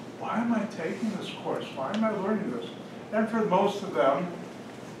yourself, why am I taking this course? Why am I learning this? And for most of them,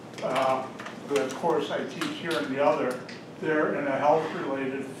 the course I teach here and the other, they're in a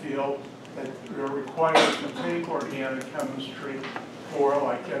health-related field that they're required to take organic chemistry for,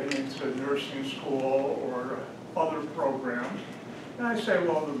 like getting into nursing school or other programs. And I say,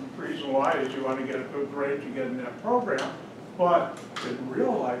 well, the reason why is you want to get a good grade to get in that program. But in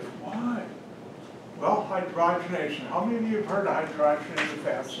real life, why? Well, hydrogenation. How many of you have heard of hydrogenated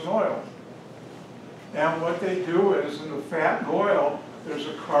fats and oils? And what they do is, in the fat and oil, there's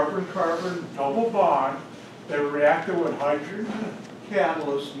a carbon-carbon double bond. They react it with hydrogen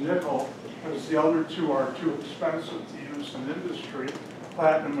catalyst, nickel, because the other two are too expensive to use in industry.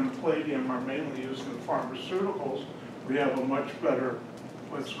 Platinum and palladium are mainly used in pharmaceuticals. We have a much better,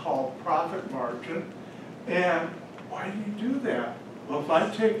 what's called profit margin. And why do you do that? Well, if I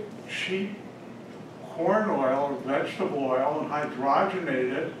take cheap corn oil or vegetable oil and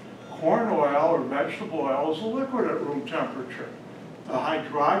hydrogenate it, corn oil or vegetable oil is a liquid at room temperature. The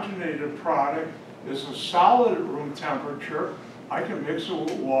hydrogenated product is a solid at room temperature. I can mix it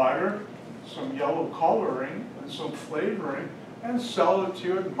with water, some yellow coloring, and some flavoring, and sell it to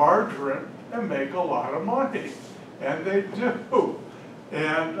you at margarine and make a lot of money. And they do.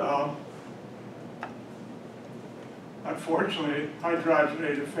 And unfortunately,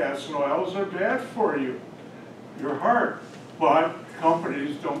 hydrogenated fats and oils are bad for you, your heart. But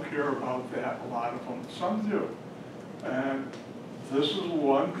companies don't care about that, a lot of them. Some do. And this is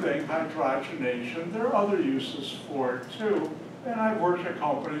one thing, hydrogenation. There are other uses for it too. And I've worked at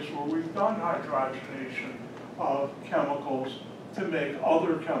companies where we've done hydrogenation of chemicals to make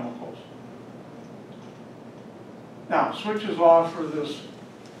other chemicals. Now, switches off for this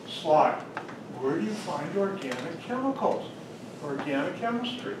slide. Where do you find organic chemicals? Organic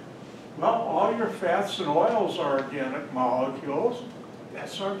chemistry. Well, all your fats and oils are organic molecules.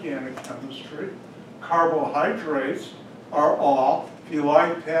 That's organic chemistry. Carbohydrates are all, if you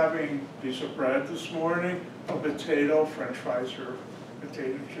like having a piece of bread this morning, a potato, french fries, or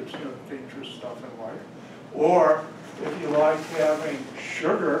potato chips, you know, dangerous stuff in life. Or if you like having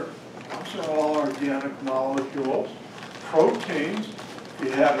sugar, those are all organic molecules. Proteins, if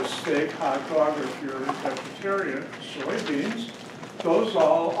you had a steak, hot dog, or if you're a vegetarian, soybeans, those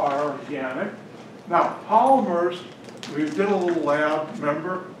all are organic. Now, polymers, we did a little lab,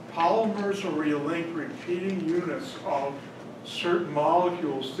 remember? Polymers are where you link repeating units of certain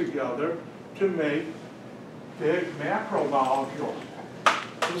molecules together to make big macromolecules.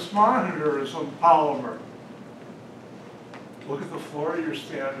 This monitor is a polymer. Look at the floor you're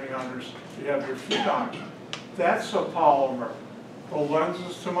standing on, you have your feet on. That's a polymer. The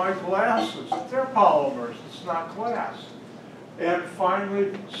lenses to my glasses, they're polymers, it's not glass. And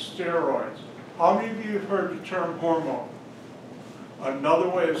finally, steroids. How many of you have heard the term hormone? Another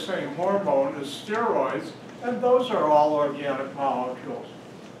way of saying hormone is steroids, and those are all organic molecules.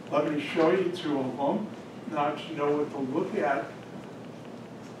 Let me show you two of them. Now that you know what to look at.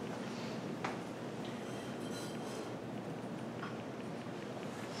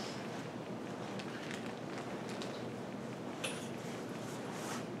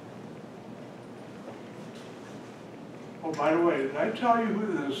 Oh, by the way, did I tell you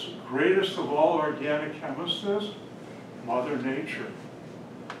who this greatest of all organic chemists is? Mother Nature,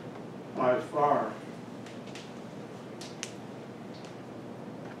 by far.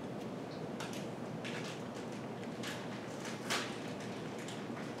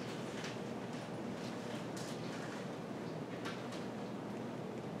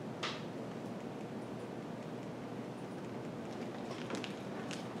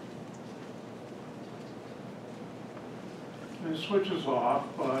 It switches off,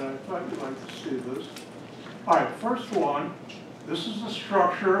 but I thought you'd like to see this. All right, first one, this is the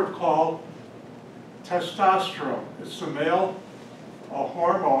structure called testosterone. It's the male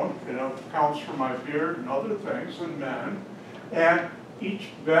hormone, you know, counts for my beard and other things in men. And each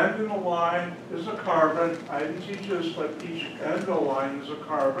bend in the line is a carbon. I didn't teach this, but each end of the line is a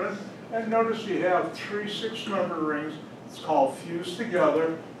carbon. And notice you have 3 6-member rings. It's called fused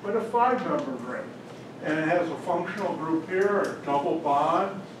together with a 5-member ring. And it has a functional group here, a double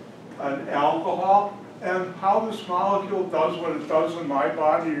bond, an alcohol. And how this molecule does what it does in my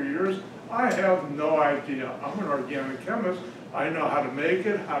body or yours, I have no idea. I'm an organic chemist. I know how to make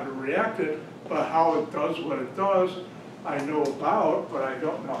it, how to react it, but how it does what it does, I know about, but I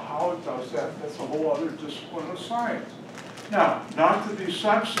don't know how it does that. That's a whole other discipline of science. Now, not to be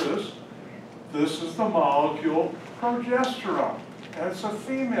sexist, this is the molecule progesterone, and it's a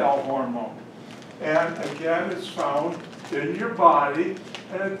female hormone. And again, it's found in your body,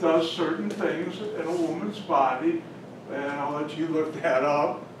 and it does certain things in a woman's body, and I'll let you look that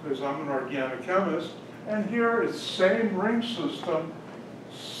up, because I'm an organic chemist. And here it's same ring system,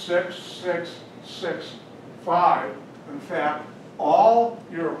 6, 6, 6, 5. In fact, all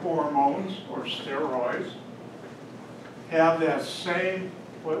your hormones, or steroids, have that same,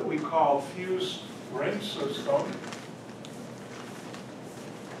 what we call fused ring system.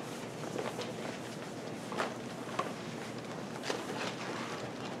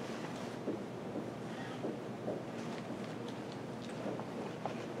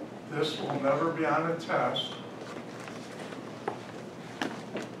 this will never be on a test.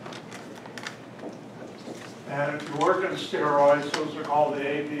 And if you work in steroids, those are called the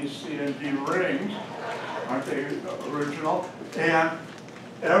A, B, C, and D rings. Aren't they original? And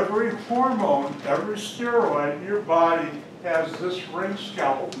every hormone, every steroid in your body has this ring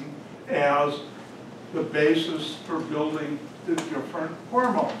skeleton as the basis for building the different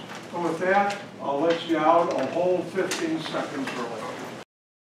hormones. And with that, I'll let you out a whole 15 seconds early.